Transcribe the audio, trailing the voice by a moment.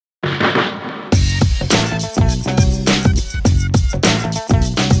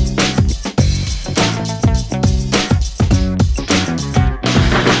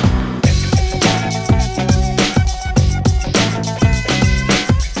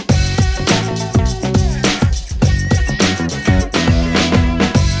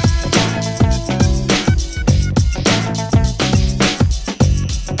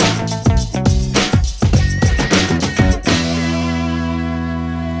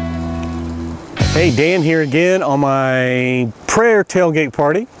Hey, Dan here again on my prayer tailgate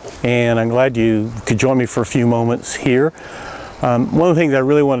party, and I'm glad you could join me for a few moments here. One of the things I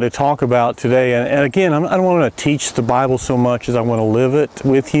really wanted to talk about today, and again, I don't want to teach the Bible so much as I want to live it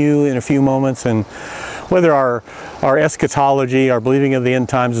with you in a few moments. And whether our eschatology, our believing of the end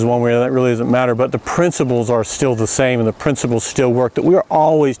times is one way, that really doesn't matter, but the principles are still the same, and the principles still work, that we are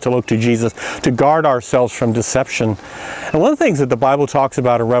always to look to Jesus to guard ourselves from deception. And one of the things that the Bible talks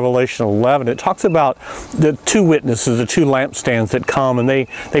about in Revelation 11, it talks about the two witnesses, the two lampstands that come, and they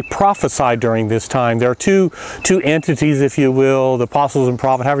prophesy during this time. There are two entities, if you will, the apostles and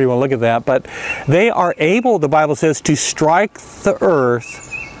prophets, however you want to look at that, but they are able, the Bible says, to strike the earth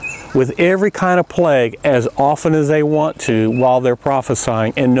with every kind of plague as often as they want to while they're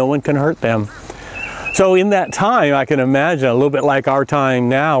prophesying, and no one can hurt them. So in that time, I can imagine a little bit like our time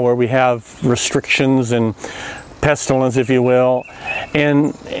now, where we have restrictions and pestilence, if you will,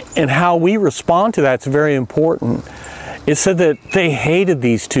 and how we respond to that's very important. It said that they hated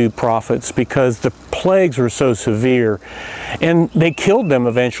these two prophets because the plagues were so severe, and they killed them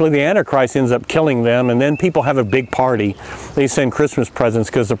eventually. The Antichrist ends up killing them, and then people have a big party. They send Christmas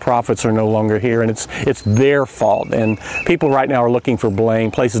presents because the prophets are no longer here, and it's their fault. And people right now are looking for blame,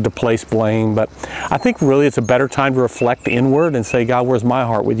 places to place blame. But I think really it's a better time to reflect inward and say, God, where's my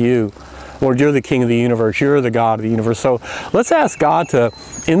heart with you? Lord, you're the King of the universe. You're the God of the universe. So let's ask God to,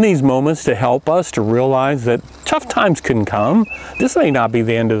 in these moments, to help us to realize that tough times can come. This may not be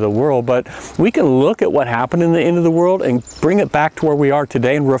the end of the world, but we can look at what happened in the end of the world and bring it back to where we are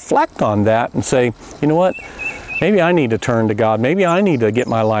today and reflect on that and say, you know what? Maybe I need to turn to God. Maybe I need to get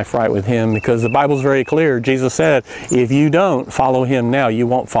my life right with Him, because the Bible's very clear. Jesus said, if you don't follow Him now, you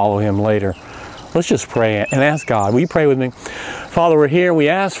won't follow Him later. Let's just pray and ask God. Will you pray with me? Father, we're here. We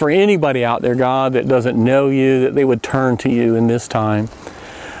ask for anybody out there, God, that doesn't know you, that they would turn to you in this time.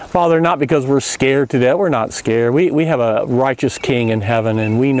 Father, not because we're scared to death. We're not scared. We have a righteous King in heaven,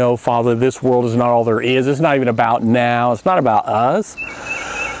 and we know, Father, this world is not all there is. It's not even about now. It's not about us.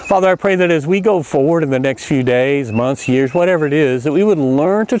 Father, I pray that as we go forward in the next few days, months, years, whatever it is, that we would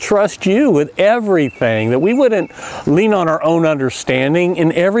learn to trust you with everything, that we wouldn't lean on our own understanding.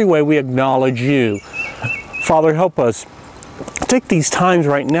 In every way, we acknowledge you. Father, help us take these times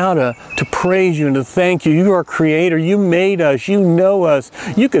right now to praise you and to thank you. You are Creator. You made us. You know us.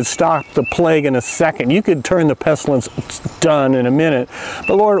 You could stop the plague in a second. You could turn the pestilence done in a minute.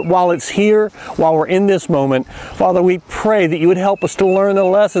 But Lord, while it's here, while we're in this moment, Father, we pray that you would help us to learn the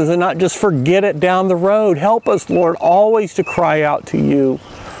lessons and not just forget it down the road. Help us, Lord, always to cry out to you.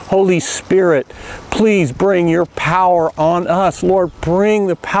 Holy Spirit, please bring your power on us. Lord, bring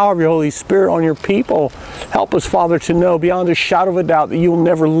the power of your Holy Spirit on your people. Help us, Father, to know beyond a shadow of a doubt that you will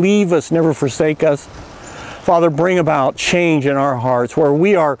never leave us, never forsake us. Father, bring about change in our hearts where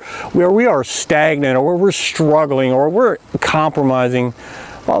we are stagnant, or where we're struggling, or we're compromising.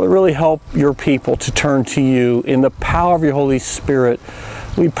 Father, really help your people to turn to you in the power of your Holy Spirit.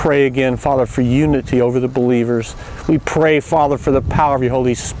 We pray again, Father, for unity over the believers. We pray, Father, for the power of your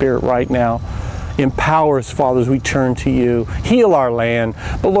Holy Spirit right now. Empower us, Father, as we turn to you. Heal our land.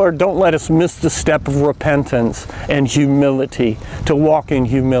 But Lord, don't let us miss the step of repentance and humility, to walk in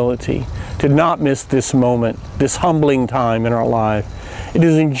humility, to not miss this moment, this humbling time in our life. It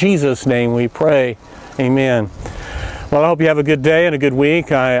is in Jesus' name we pray. Amen. Well, I hope you have a good day and a good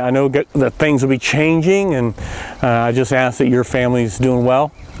week. I know that things will be changing, and I just ask that your family's doing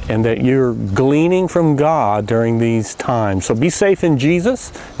well and that you're gleaning from God during these times. So be safe in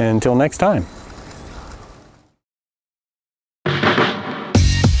Jesus, and until next time.